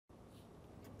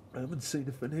I haven't seen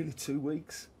her for nearly 2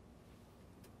 weeks.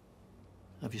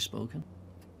 Have you spoken?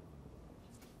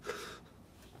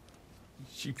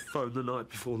 She phoned the night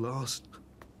before last.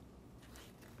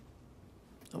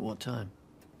 At what time?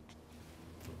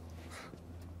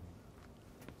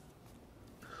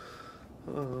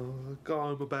 I got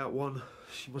home about 1.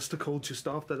 She must have called just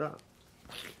after that.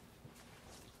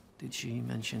 Did she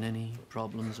mention any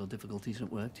problems or difficulties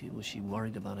at work to you? Was she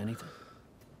worried about anything?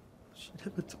 She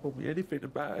never told me anything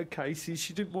about her cases.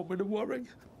 She didn't want me to worry.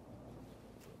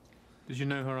 Did you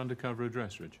know her undercover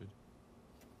address, Richard?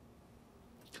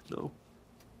 No.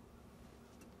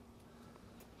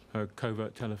 Her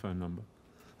covert telephone number?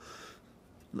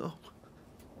 No.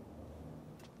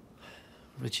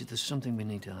 Richard, there's something we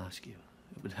need to ask you.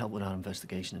 It would help with our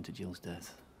investigation into Jill's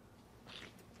death.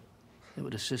 It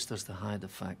would assist us to hide the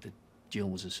fact that Jill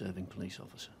was a serving police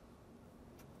officer.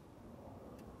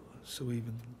 So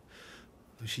even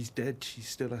though she's dead, she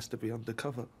still has to be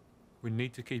undercover. We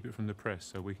need to keep it from the press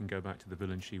so we can go back to the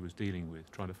villain she was dealing with,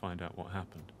 try to find out what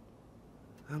happened.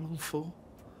 How long for?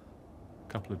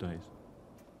 A couple of days.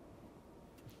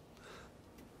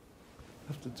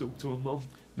 I have to talk to her mum.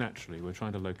 Naturally, we're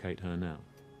trying to locate her now.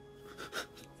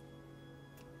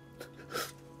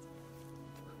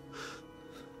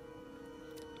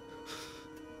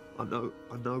 I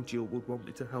know Jill would want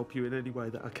me to help you in any way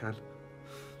that I can.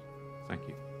 Thank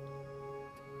you.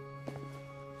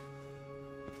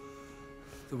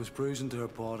 There was bruising to her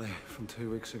body from 2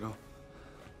 weeks ago.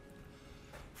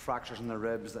 Fractures in the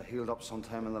ribs that healed up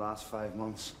sometime in the last 5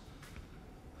 months.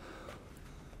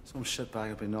 Some shitbag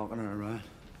had been knocking her around.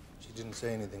 She didn't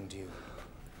say anything to you?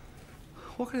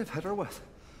 What could I have hit her with?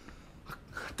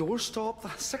 A doorstop,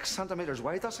 6 centimetres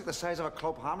wide. That's like the size of a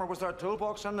club hammer. Was there a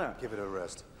toolbox in there? Give it a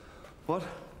rest. What?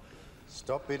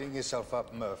 Stop beating yourself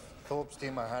up, Murph. Thorpe's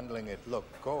team are handling it. Look,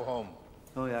 go home.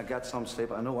 Oh, yeah, get some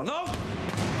sleep. I know one. No!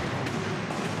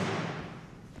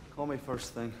 Call me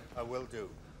first thing. I will do.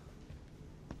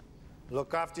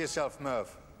 Look after yourself,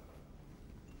 Murph.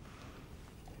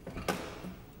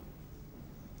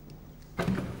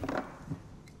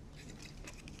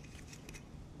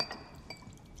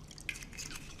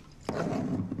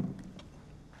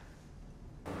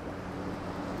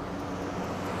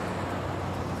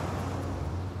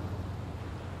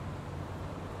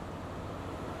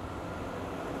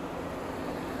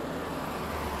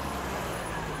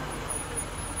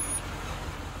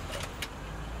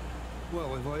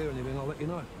 Well, if I hear anything, I'll let you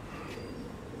know.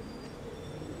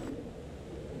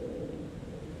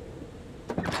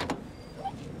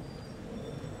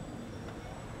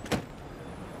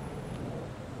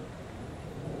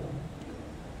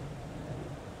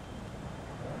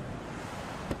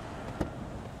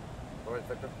 All right,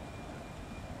 Victor.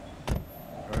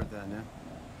 Heard that, yeah?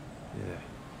 Yeah.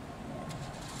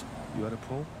 You had a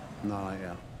pull? No, not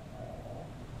yet.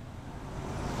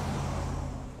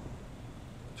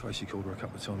 Tracy called her a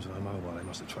couple of times on her mobile. They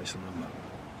must have traced the number.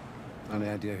 Any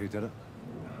idea who did it?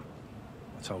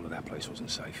 I told her that place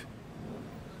wasn't safe.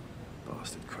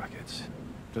 Bastard crackheads.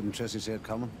 Didn't Tracy see it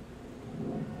coming?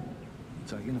 You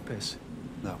taking a piss?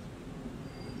 No.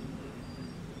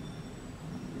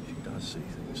 She does see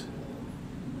things.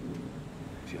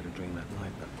 She had a dream that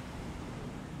night, but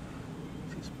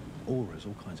she's auras,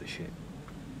 all kinds of shit.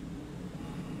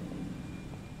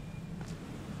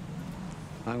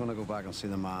 I'm gonna go back and see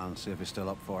the man, see if he's still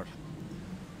up for it.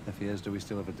 If he is, do we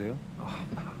still have a deal? Oh,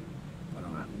 no. I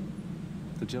don't know.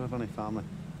 Did Jill have any family?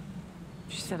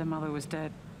 She said her mother was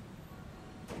dead.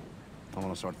 I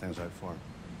want to sort things out for her.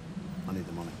 I need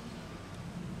the money.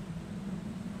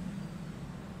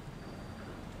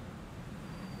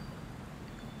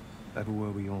 Have a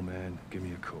word with your man, give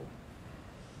me a call.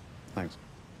 Thanks.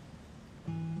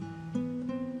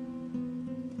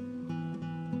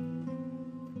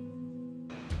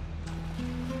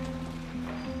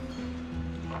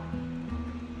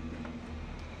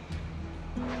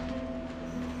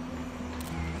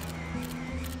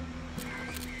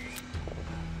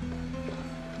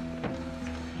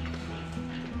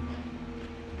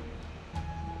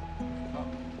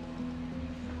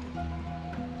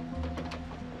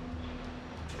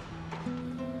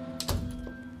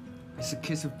 It's a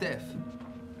kiss of death.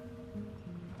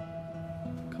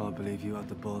 Can't believe you had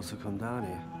the balls to come down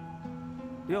here.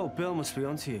 The old Bill must be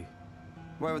onto you.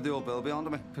 Why would the old Bill be onto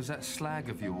me? Because that slag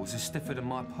of yours is stiffer than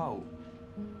my pole.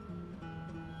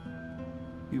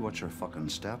 You watch your fucking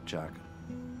step, Jack.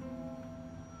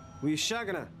 Were you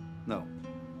shagging her? No.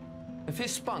 If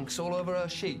his spunk's all over her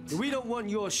sheets. We don't want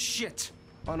your shit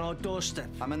on our doorstep.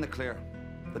 I'm in the clear.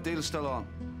 The deal's still on.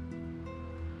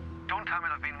 Don't tell me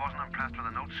Levine wasn't impressed with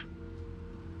the notes.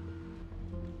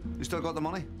 You still got the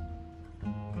money?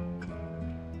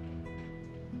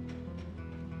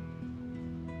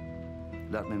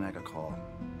 Let me make a call.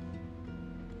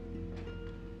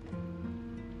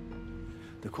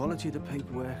 The quality of the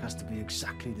paperwork has to be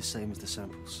exactly the same as the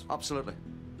samples. Absolutely.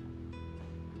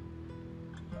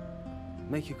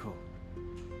 Make your call.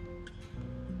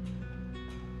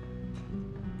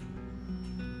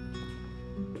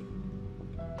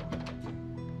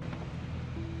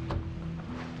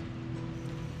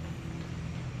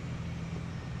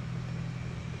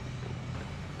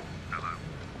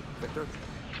 Victor?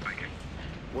 Speaking.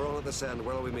 We're on at this end.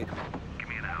 Where will we meet? Give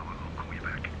me an hour. I'll call you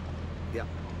back. Yeah.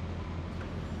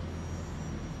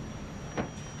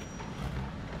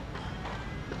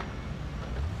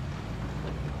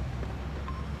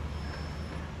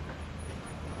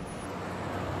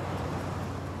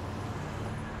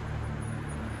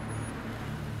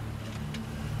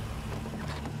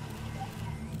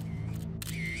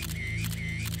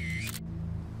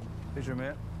 Who's your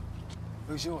mate?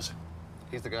 Who's yours?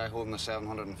 He's the guy holding the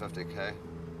 750K.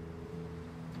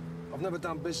 I've never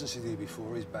done business with you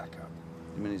before. He's back up.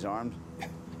 You mean he's armed?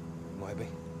 Might be.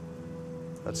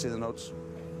 Let's see the notes.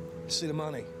 See the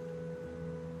money.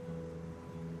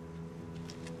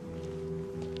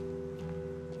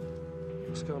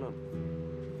 What's going on?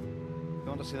 You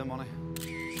want to see the money?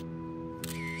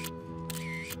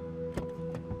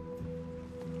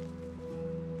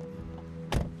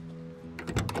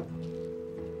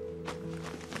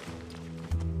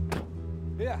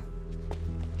 Yeah.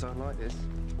 Don't like this.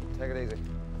 Take it easy.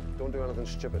 Don't do anything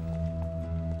stupid.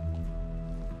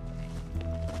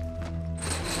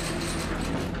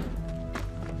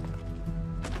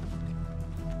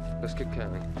 Let's get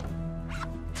counting.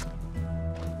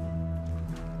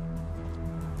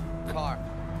 Car.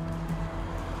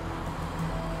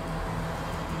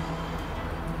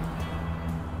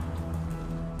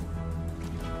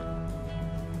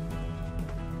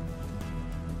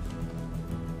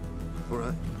 All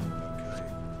right.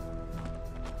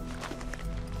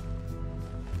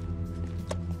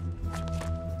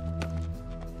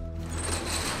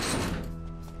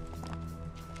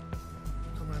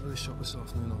 Come round to the shop this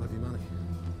afternoon. I'll have your money.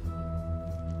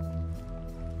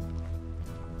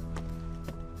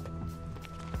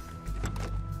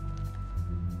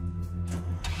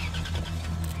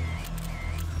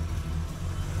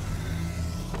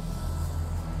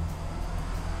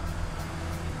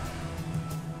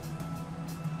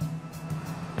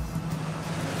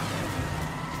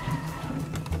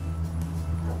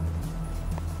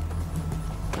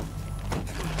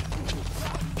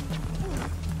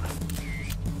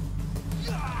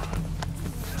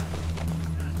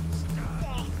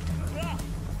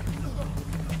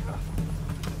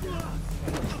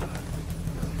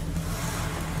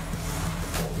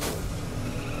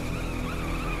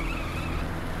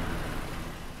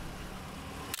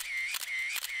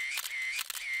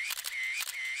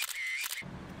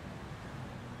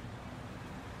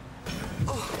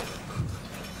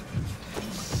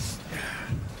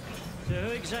 So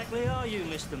who exactly are you,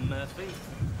 Mr. Murphy?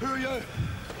 Who are you?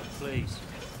 Please,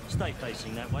 stay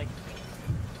facing that way.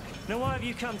 Now, why have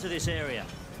you come to this area?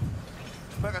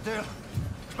 Make a deal.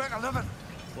 Make a living.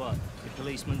 What, the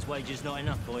policeman's wages not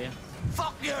enough for you?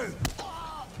 Fuck you!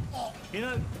 You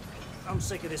know, I'm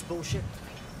sick of this bullshit.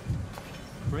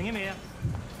 Bring him here.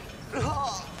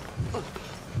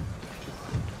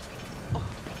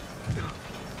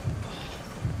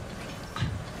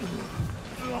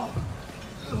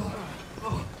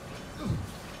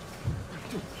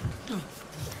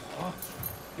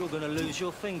 You're gonna lose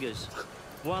your fingers,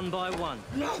 one by one.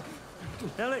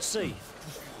 Now let's see.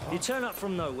 You turn up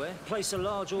from nowhere, place a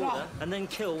large order, and then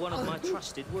kill one of my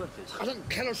trusted workers. I didn't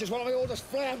kill her. She's one of my oldest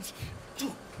friends. Are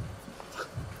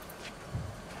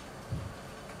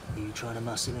you trying to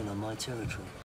muscle in on my territory?